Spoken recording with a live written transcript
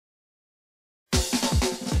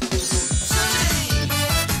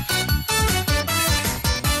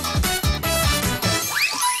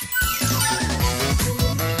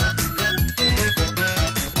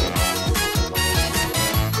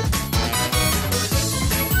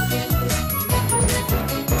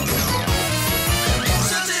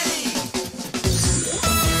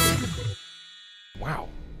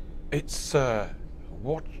It's,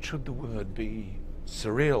 what should the word be?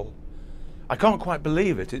 Surreal. I can't quite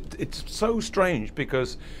believe it. It's so strange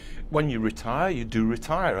because when you retire, you do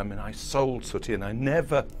retire. I mean, I sold Sooty and I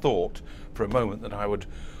never thought for a moment that I would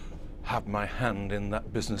have my hand in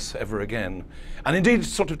that business ever again. And indeed,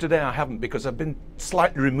 sort of today I haven't, because I've been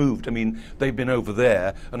slightly removed. I mean, they've been over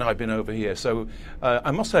there and I've been over here. So I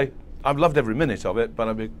must say, I've loved every minute of it, but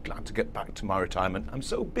I'll be glad to get back to my retirement. I'm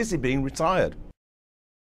so busy being retired.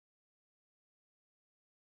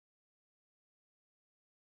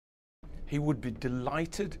 He would be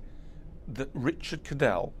delighted that Richard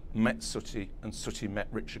Cadell met Sooty and Sooty met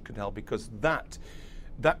Richard Cadell, because that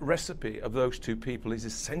recipe of those two people is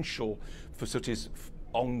essential for Sooty's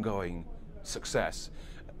ongoing success.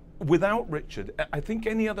 Without Richard, I think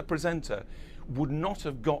any other presenter would not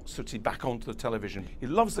have got Sooty back onto the television. He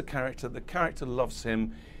loves the character loves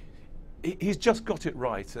him. He's just got it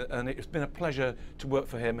right, and it's been a pleasure to work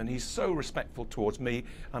for him, and he's so respectful towards me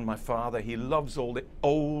and my father. He loves all the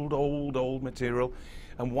old material,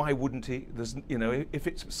 and why wouldn't he? There's, you know, if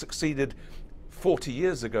it's succeeded 40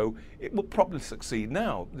 years ago, it will probably succeed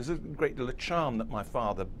now. There's a great deal of charm that my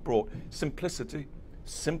father brought. Simplicity,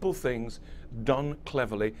 simple things done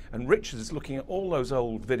cleverly, and Richard is looking at all those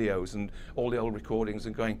old videos and all the old recordings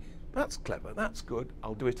and going, that's clever, that's good,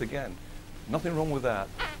 I'll do it again. Nothing wrong with that.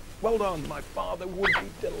 Well done, my father would be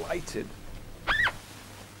delighted.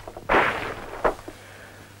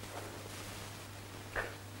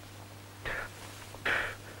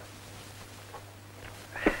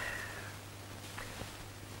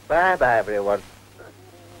 Bye-bye, everyone.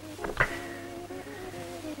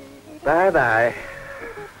 Bye-bye.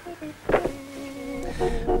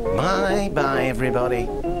 Bye-bye, everybody.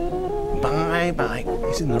 Bye-bye.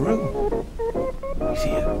 He's in the room. He's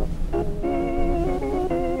here.